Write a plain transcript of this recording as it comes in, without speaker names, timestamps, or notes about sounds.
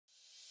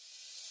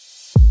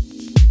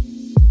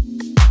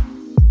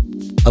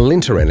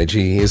Alinta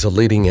Energy is a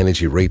leading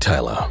energy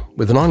retailer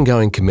with an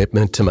ongoing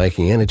commitment to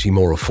making energy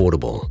more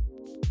affordable.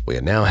 We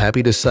are now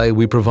happy to say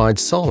we provide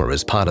solar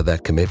as part of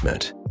that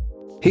commitment.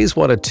 Here's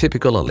what a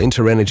typical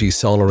Alinta Energy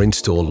solar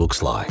install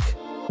looks like.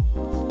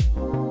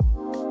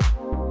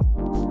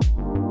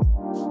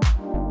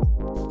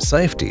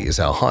 Safety is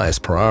our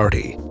highest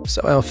priority,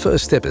 so our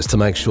first step is to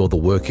make sure the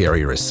work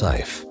area is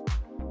safe.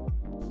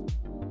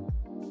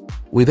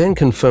 We then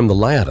confirm the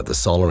layout of the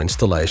solar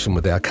installation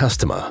with our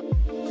customer.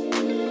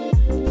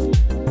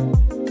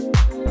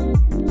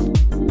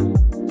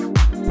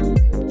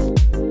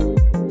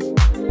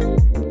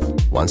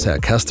 Once our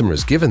customer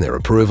has given their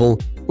approval,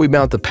 we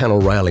mount the panel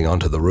railing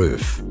onto the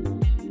roof.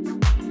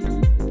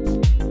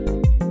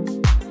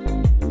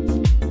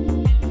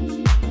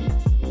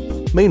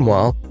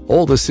 Meanwhile,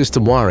 all the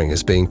system wiring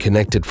is being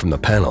connected from the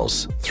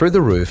panels through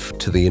the roof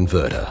to the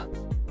inverter.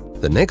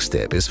 The next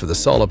step is for the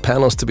solar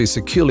panels to be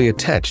securely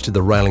attached to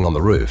the railing on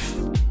the roof.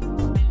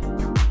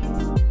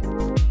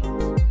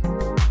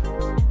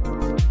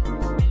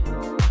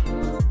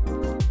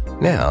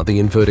 Now the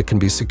inverter can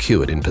be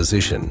secured in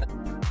position.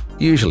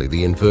 Usually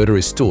the inverter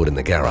is stored in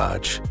the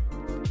garage.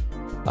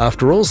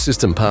 After all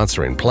system parts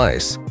are in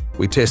place,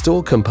 we test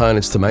all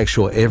components to make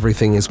sure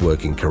everything is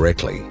working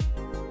correctly.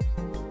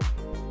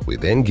 We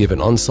then give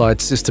an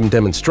on-site system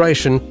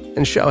demonstration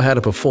and show how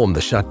to perform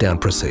the shutdown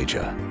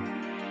procedure.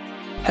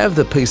 Have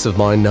the peace of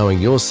mind knowing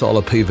your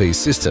solar PV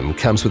system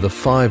comes with a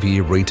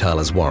 5-year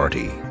retailer's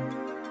warranty.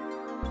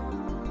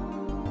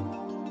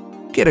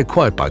 Get a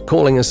quote by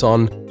calling us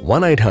on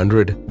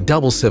 1800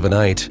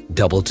 778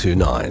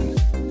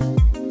 229.